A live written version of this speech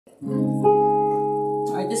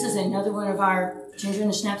All right, this is another one of our Ginger and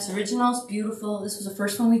the Snaps originals. Beautiful. This was the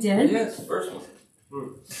first one we did. Yeah, it's the first one.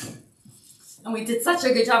 And we did such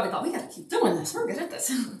a good job. We thought, we got to keep doing this. We're good at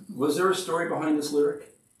this. Was there a story behind this lyric?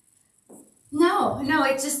 No.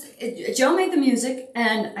 Joe made the music,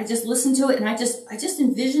 and I just listened to it, and I just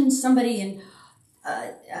envisioned somebody in,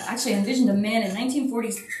 actually I envisioned a man in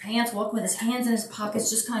 1940s pants walking with his hands in his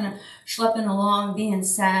pockets, just kind of schlepping along, being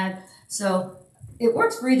sad. So it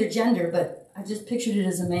works for either gender, but I just pictured it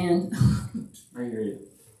as a man. I hear you.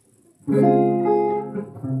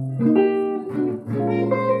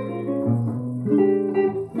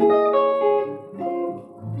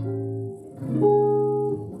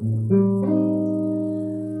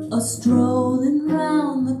 Strolling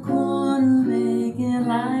round the corner, making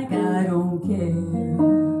like I don't care.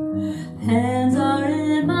 Hands are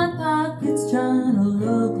in my pockets, trying to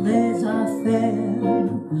look laissez-faire.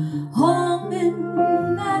 Hoping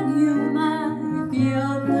that you might be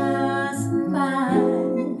a passing by.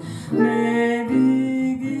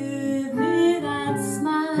 Maybe give me that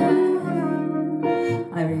smile.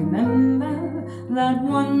 I remember that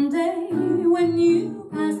one day when you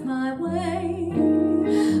passed my way.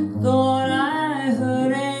 Thought I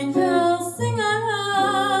heard angels sing high,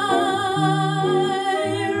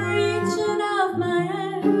 reaching out my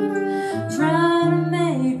hand, trying to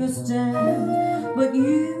make a stand, but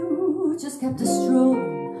you just kept a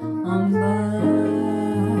strolling on by.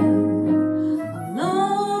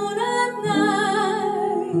 Alone at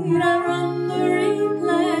night, I run the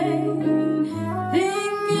replay,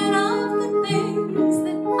 thinking of the things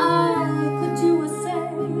that I could do or say.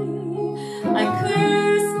 I curse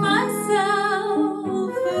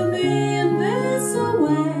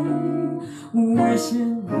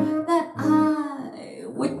wishing that I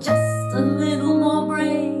were just a little more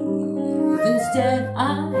brave. Instead,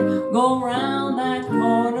 I go round that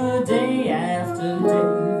corner day after day,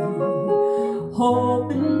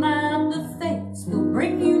 hoping that the fates will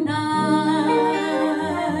bring you nigh.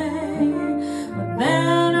 But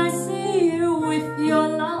then I see you with your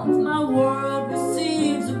love, my world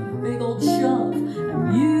receives a big old shove,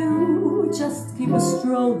 and you just keep a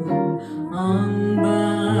strolling on by.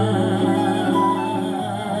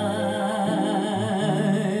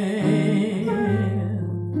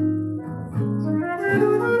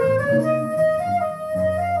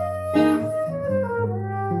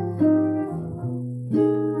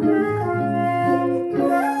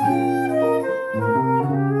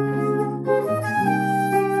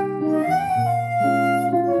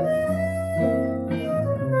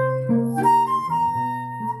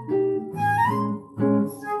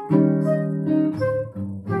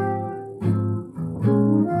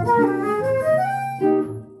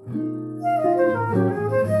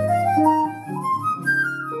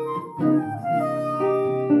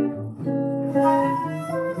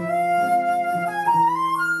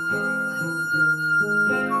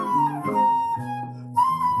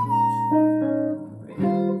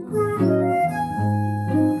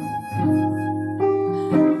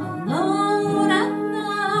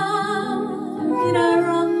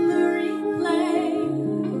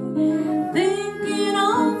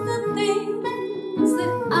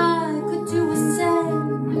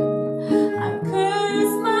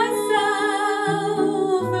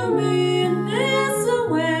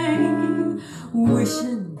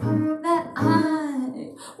 Wishing that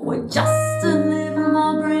I were just a little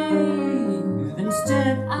more brave.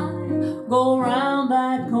 Instead, I go round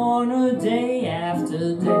that corner day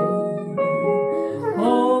after day,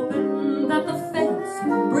 hoping that the fates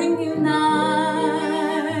will bring you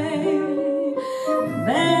nigh.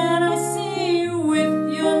 Then I see you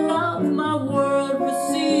with your love, my world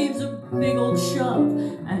receives a big old shove,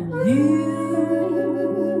 and you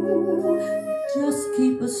just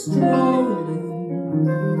keep a strolling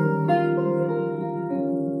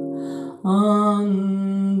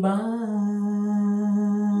on by.